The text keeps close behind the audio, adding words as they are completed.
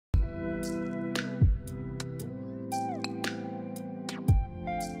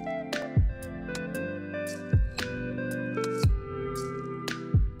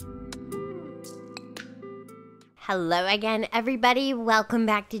Hello again, everybody. Welcome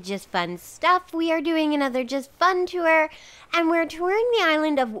back to Just Fun Stuff. We are doing another Just Fun tour, and we're touring the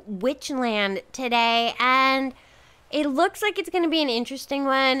island of Witchland today, and it looks like it's going to be an interesting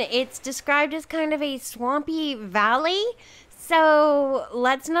one. It's described as kind of a swampy valley, so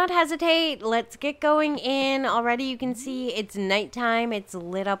let's not hesitate. Let's get going in. Already you can see it's nighttime. It's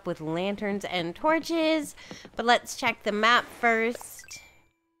lit up with lanterns and torches, but let's check the map first.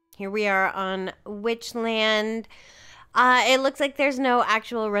 Here we are on Witchland. It looks like there's no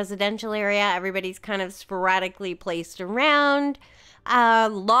actual residential area. Everybody's kind of sporadically placed around.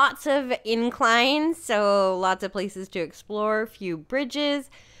 Lots of inclines, so lots of places to explore. Few bridges.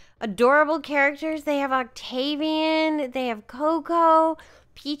 Adorable characters. They have Octavian. They have Coco.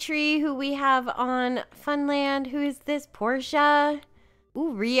 Petrie, who we have on Funland. Who is this? Portia.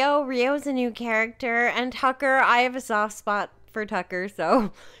 Ooh, Rio. Rio's a new character. And Tucker. I have a soft spot for Tucker,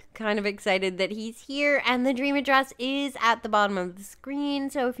 so kind of excited that he's here. And the dream address is at the bottom of the screen,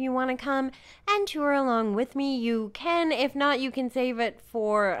 so if you want to come and tour along with me, you can. If not, you can save it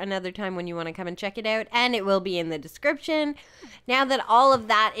for another time when you want to come and check it out, and it will be in the description. Now that all of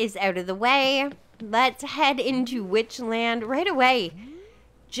that is out of the way, let's head into Witchland right away.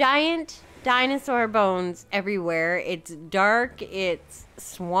 Giant dinosaur bones everywhere. It's dark, it's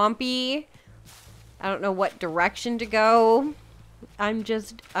swampy. I don't know what direction to go. I'm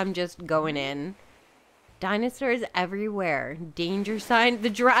just going in. Dinosaurs everywhere. Danger sign. The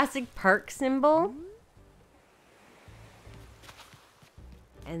Jurassic Park symbol.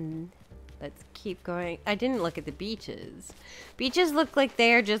 And let's keep going. I didn't look at the beaches. Beaches look like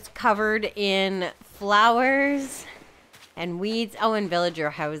they are just covered in flowers and weeds. Oh, and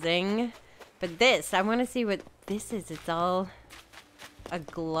villager housing. But this, I want to see what this is. It's all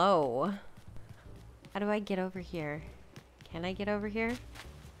aglow. How do I get over here? Can I get over here?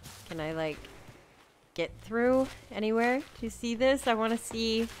 Can I, like, get through anywhere to see this? I want to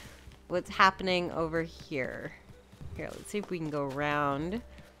see what's happening over here. Here, let's see if we can go around.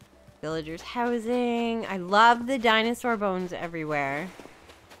 Villagers housing. I love the dinosaur bones everywhere.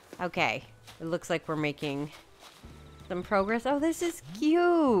 Okay. It looks like we're making some progress. Oh, this is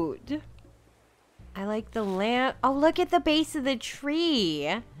cute. I like the lamp. Oh, look at the base of the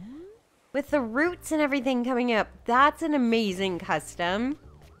tree. With the roots and everything coming up. That's an amazing custom.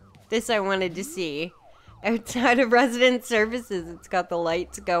 This I wanted to see. Outside of resident services, it's got the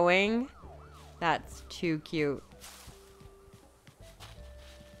lights going. That's too cute.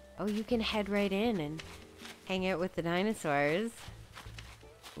 Oh, you can head right in and hang out with the dinosaurs.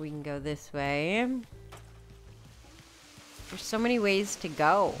 We can go this way. There's so many ways to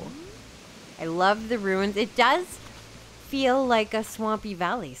go. I love the ruins. It does feel like a swampy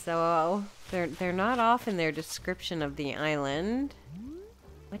valley, so they're not off in their description of the island.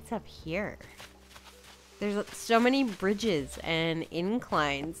 What's up here? There's so many bridges and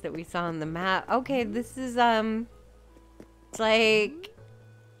inclines that we saw on the map. Okay, this is it's like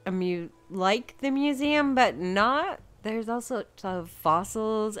like the museum, but not. There's also of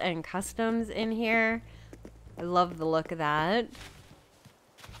fossils and customs in here. I love the look of that.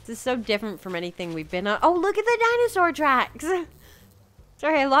 This is so different from anything we've been on. Oh, look at the dinosaur tracks!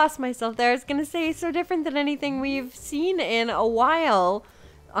 Sorry, I lost myself there. I was gonna say, so different than anything we've seen in a while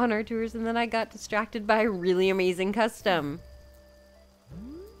on our tours, and then I got distracted by a really amazing custom.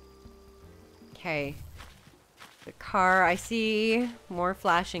 Okay. The car, I see more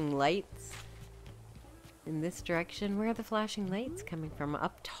flashing lights in this direction. Where are the flashing lights coming from?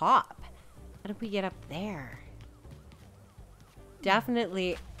 Up top. How did we get up there?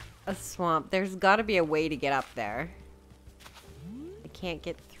 Definitely a swamp. There's got to be a way to get up there. I can't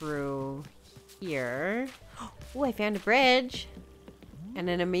get through here. Oh, I found a bridge. And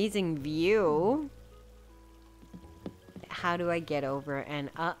an amazing view. How do I get over and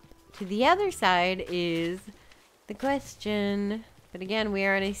up to the other side is the question. But again, we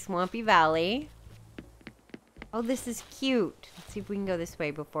are in a swampy valley. Oh, this is cute. Let's see if we can go this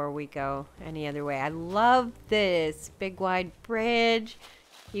way before we go any other way. I love this big wide bridge.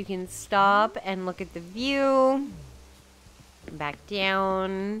 You can stop and look at the view. Back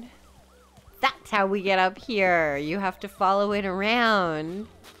down. That's how we get up here. You have to follow it around.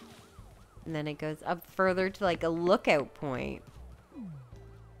 And then it goes up further to like a lookout point.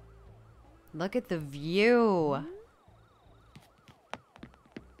 Look at the view.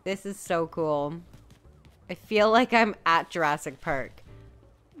 This is so cool. I feel like I'm at Jurassic Park.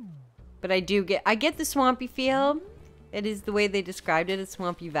 But I get the swampy feel. It is the way they described it, a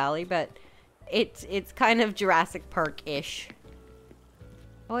swampy valley, but it's kind of Jurassic Park-ish.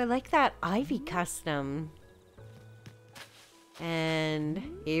 Oh, I like that ivy custom.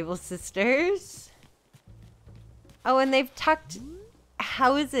 And Able Sisters. Oh, and they've tucked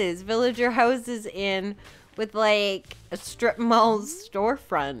houses, villager houses in with like a strip mall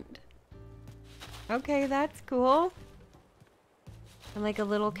storefront. Okay, that's cool. And like a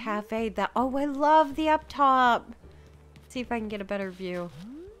little cafe that, oh, I love the up top. Let's see if I can get a better view.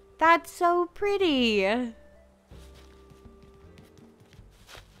 That's so pretty.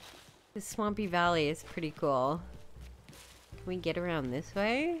 The swampy valley is pretty cool. Can we get around this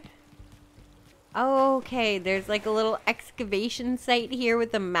way? Oh, okay, there's like a little excavation site here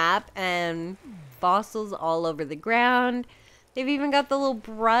with a map and fossils all over the ground. They've even got the little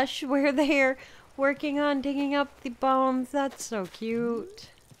brush where they're working on digging up the bones. That's so cute.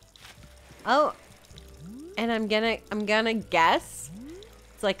 Oh, and I'm gonna guess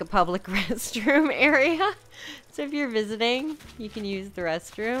it's like a public restroom area. So if you're visiting, you can use the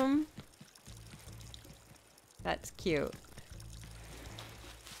restroom. That's cute.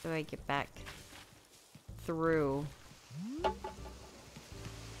 So I get back through. Can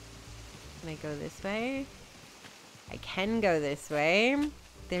I go this way? I can go this way.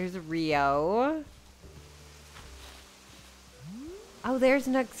 There's Rio. Oh, there's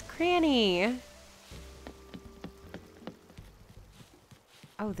Nook's Cranny.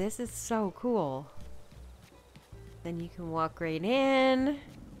 Oh, this is so cool. Then you can walk right in. It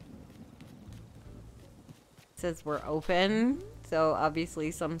says we're open. So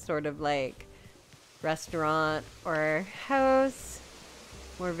obviously some sort of like restaurant or house.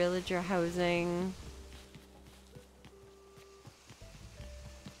 More villager housing.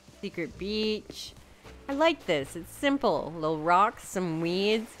 Secret beach. I like this. It's simple. Little rocks, some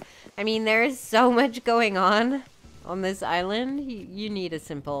weeds. I mean, there's so much going on this island. You need a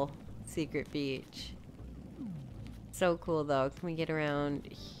simple secret beach. So cool though. Can we get around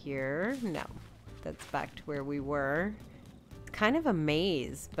here? No. That's back to where we were. It's kind of a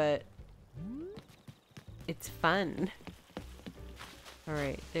maze, but it's fun.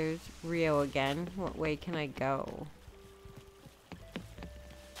 Alright, there's Rio again. What way can I go?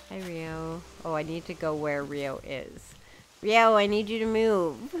 Hi, Rio. Oh, I need to go where Rio is. Rio, I need you to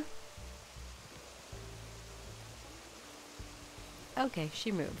move. Okay,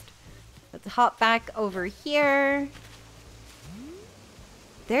 she moved. Let's hop back over here.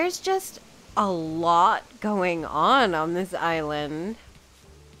 There's just a lot going on this island.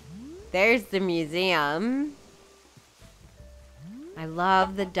 There's the museum. I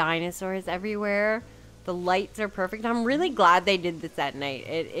love the dinosaurs everywhere. The lights are perfect. I'm really glad they did this at night.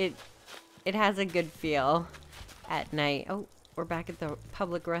 It has a good feel at night. Oh, we're back at the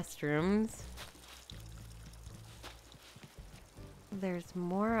public restrooms. There's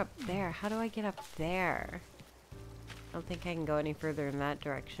more up there. How do I get up there? I don't think I can go any further in that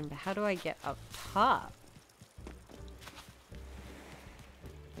direction, but how do I get up top?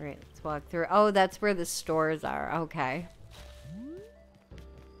 Alright, let's walk through. Oh, that's where the stores are. Okay.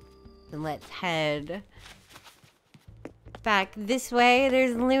 Then let's head back this way.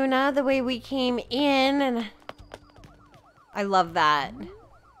 There's Luna, the way we came in, and I love that.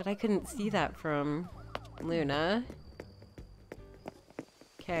 But I couldn't see that from Luna.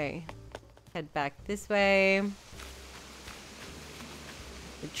 Okay. Head back this way.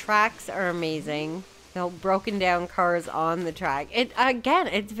 The tracks are amazing. No broken down cars on the track. Again,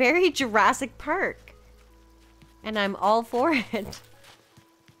 it's very Jurassic Park. And I'm all for it.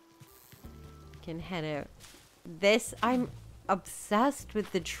 Can head out. This, I'm obsessed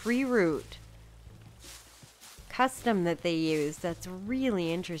with the tree root custom that they use. That's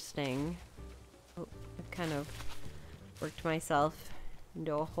really interesting. Oh, I've kind of worked myself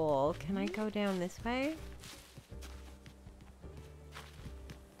into a hole. Can I go down this way?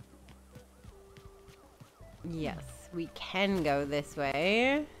 Yes, we can go this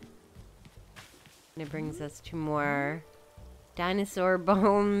way. And it brings us to more dinosaur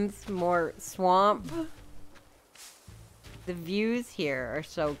bones, more swamp. The views here are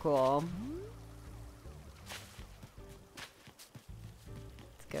so cool.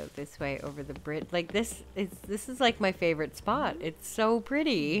 Let's go this way over the bridge. Like this is like my favorite spot. It's so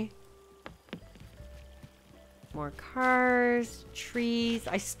pretty. More cars, trees.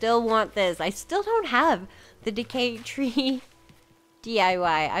 I still want this. I still don't have the decay tree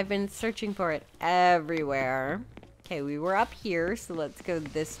DIY. I've been searching for it everywhere. Okay, we were up here, so let's go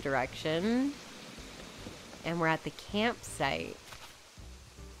this direction. And we're at the campsite.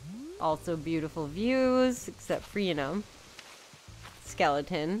 Also beautiful views, except for, you know,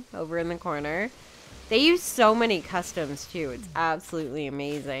 skeleton over in the corner. They use so many customs, too. It's absolutely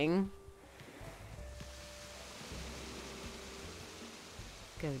amazing.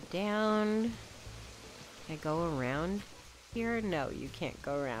 Go down. Can I go around here? No, you can't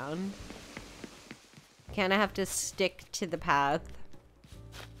go around. Kind of have to stick to the path.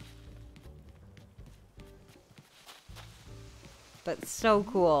 But so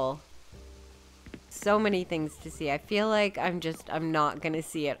cool. So many things to see. I feel like I'm not gonna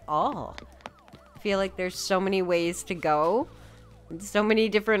see it all. I feel like there's so many ways to go. And so many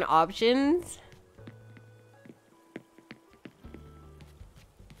different options.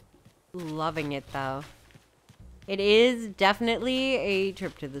 Loving it though. It is definitely a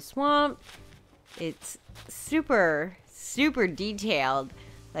trip to the swamp. It's super, super detailed.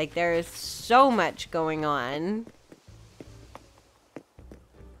 Like there is so much going on.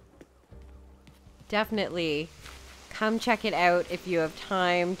 Definitely come check it out if you have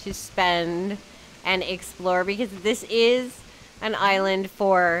time to spend and explore, because this is an island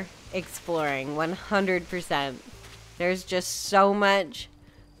for exploring 100%. There's just so much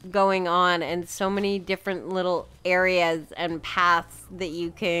going on and so many different little areas and paths that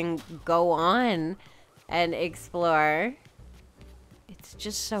you can go on and explore. It's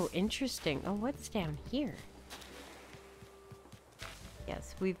just so interesting. Oh, what's down here?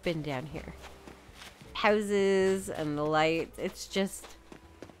 Yes, we've been down here. Houses and the lights. It's just,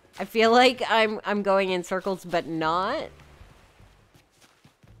 I feel like I'm going in circles, but not.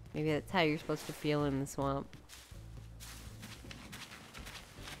 Maybe that's how you're supposed to feel in the swamp.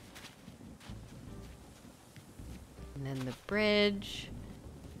 And then the bridge,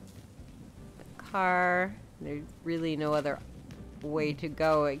 the car. There's really no other way to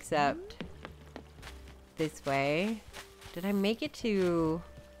go except this way. Did I make it to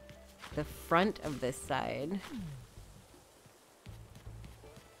the front of this side?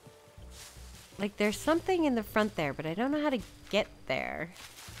 Like there's something in the front there, but I don't know how to get there.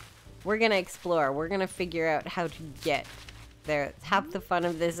 We're gonna explore. We're gonna figure out how to get there. It's half the fun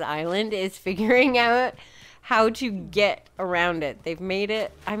of this island is figuring out how to get around it. They've made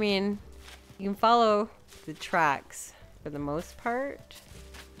it, I mean, you can follow the tracks for the most part.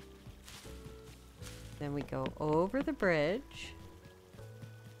 Then we go over the bridge.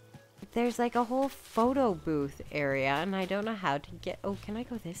 There's like a whole photo booth area, and I don't know how to get... Oh, can I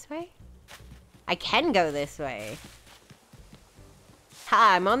go this way? I can go this way.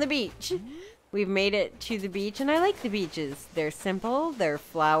 Ha, I'm on the beach. We've made it to the beach, and I like the beaches. They're simple, they're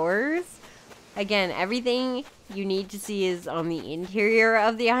flowers. Again, everything you need to see is on the interior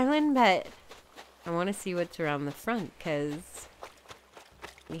of the island, but I want to see what's around the front, because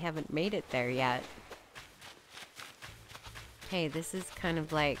we haven't made it there yet. Okay, this is kind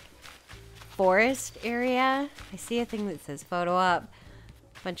of like forest area. I see a thing that says photo op.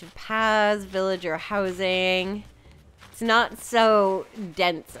 Bunch of paths, villager housing. It's not so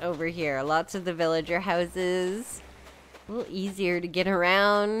dense over here. Lots of the villager houses. A little easier to get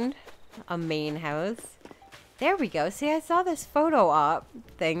around. A main house. There we go. See, I saw this photo op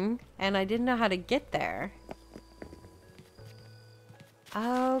thing and I didn't know how to get there.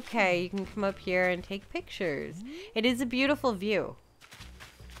 Okay, you can come up here and take pictures. It is a beautiful view.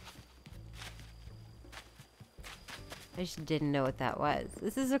 I just didn't know what that was.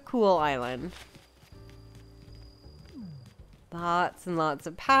 This is a cool island. Lots and lots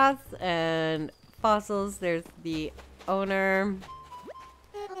of paths and fossils. There's the owner.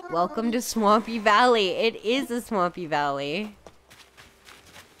 Welcome to Swampy Valley. It is a swampy valley.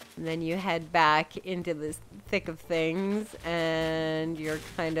 And then you head back into this thick of things and you're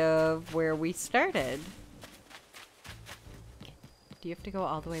kind of where we started. Do you have to go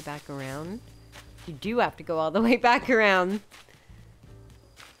all the way back around? You do have to go all the way back around.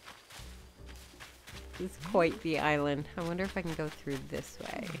 This is quite the island. I wonder if I can go through this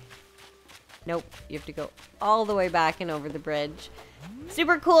way. Nope, you have to go all the way back and over the bridge.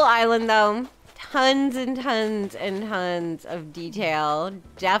 Super cool island though. Tons and tons and tons of detail.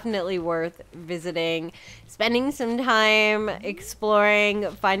 Definitely worth visiting. Spending some time exploring,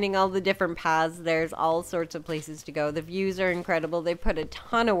 finding all the different paths. There's all sorts of places to go. The views are incredible. They put a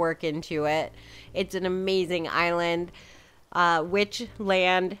ton of work into it. It's an amazing island. Witch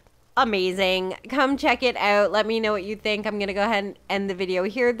land. Amazing. Come check it out. Let me know what you think. I'm going to go ahead and end the video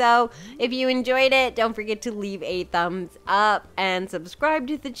here though. If you enjoyed it, don't forget to leave a thumbs up and subscribe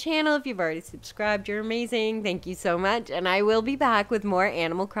to the channel. If you've already subscribed, you're amazing. Thank you so much. And I will be back with more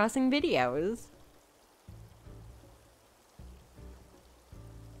Animal Crossing videos.